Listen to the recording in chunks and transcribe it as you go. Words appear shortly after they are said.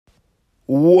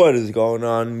What is going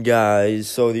on, guys?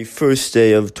 So the first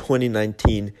day of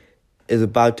 2019 is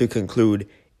about to conclude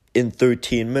in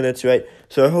 13 minutes, right?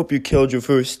 So I hope you killed your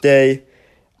first day.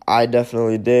 I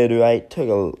definitely did, right? Took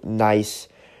a nice,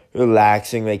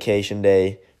 relaxing vacation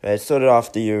day, right? Started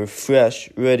off the year fresh,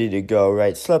 ready to go,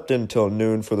 right? Slept until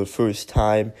noon for the first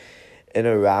time in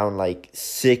around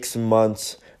 6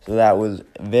 months. So that was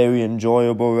very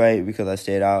enjoyable, right? Because I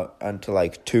stayed out until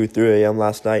 2, 3 a.m.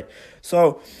 last night.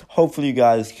 So hopefully you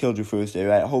guys killed your first day,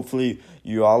 right? Hopefully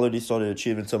you already started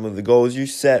achieving some of the goals you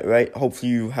set, right?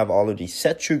 Hopefully you have already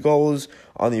set your goals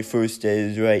on your first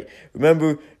days, right?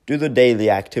 Remember, do the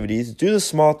daily activities. Do the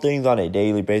small things on a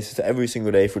daily basis every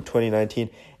single day for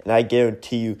 2019. And I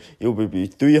guarantee you will be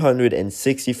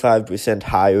 365%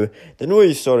 higher than where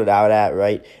you started out at,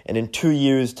 right? And in 2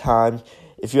 years' time,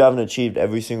 if you haven't achieved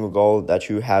every single goal that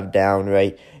you have down,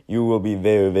 right, you will be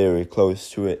very, very close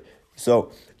to it.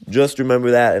 So just remember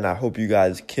that, and I hope you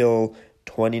guys kill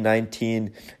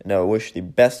 2019, and I wish the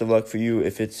best of luck for you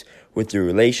if it's with your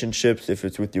relationships, if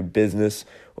it's with your business,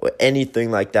 or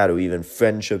anything like that, or even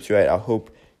friendships, right? I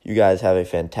hope you guys have a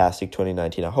fantastic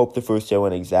 2019. I hope the first year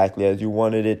went exactly as you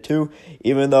wanted it to,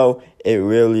 even though it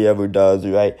rarely ever does,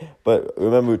 right? But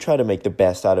remember, try to make the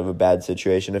best out of a bad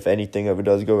situation if anything ever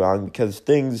does go wrong, because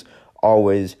things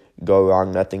always go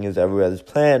wrong. Nothing is ever as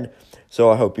planned. So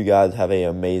I hope you guys have an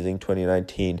amazing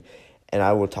 2019, and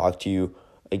I will talk to you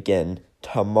again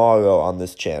tomorrow on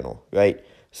this channel, right?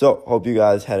 So hope you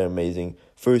guys had an amazing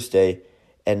first day,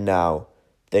 and now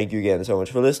thank you again so much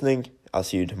for listening. I'll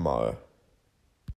see you tomorrow.